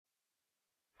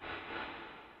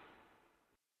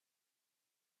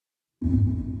Archives,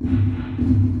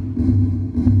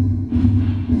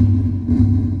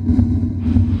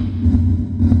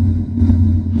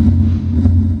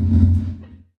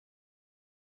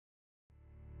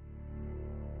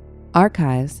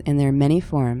 in their many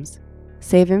forms,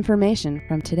 save information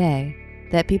from today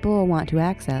that people will want to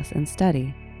access and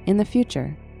study in the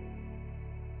future.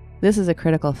 This is a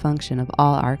critical function of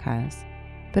all archives,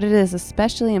 but it is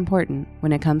especially important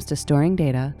when it comes to storing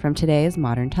data from today's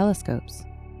modern telescopes.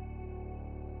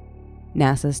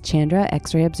 NASA's Chandra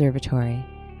X-ray Observatory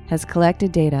has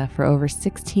collected data for over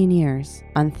 16 years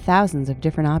on thousands of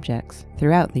different objects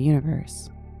throughout the universe.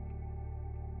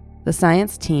 The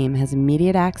science team has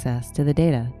immediate access to the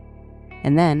data,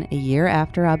 and then a year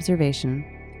after observation,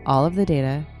 all of the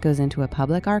data goes into a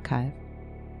public archive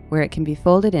where it can be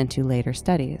folded into later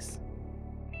studies.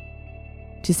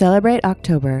 To celebrate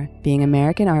October being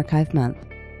American Archive Month,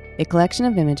 a collection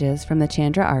of images from the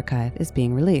Chandra Archive is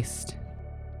being released.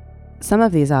 Some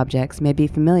of these objects may be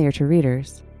familiar to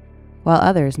readers, while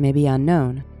others may be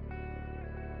unknown.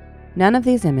 None of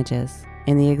these images,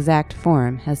 in the exact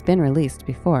form, has been released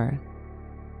before.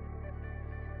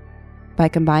 By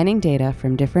combining data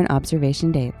from different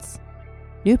observation dates,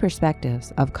 new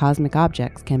perspectives of cosmic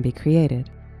objects can be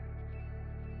created.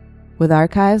 With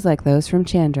archives like those from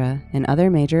Chandra and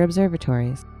other major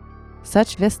observatories,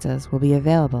 such vistas will be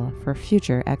available for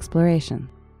future exploration.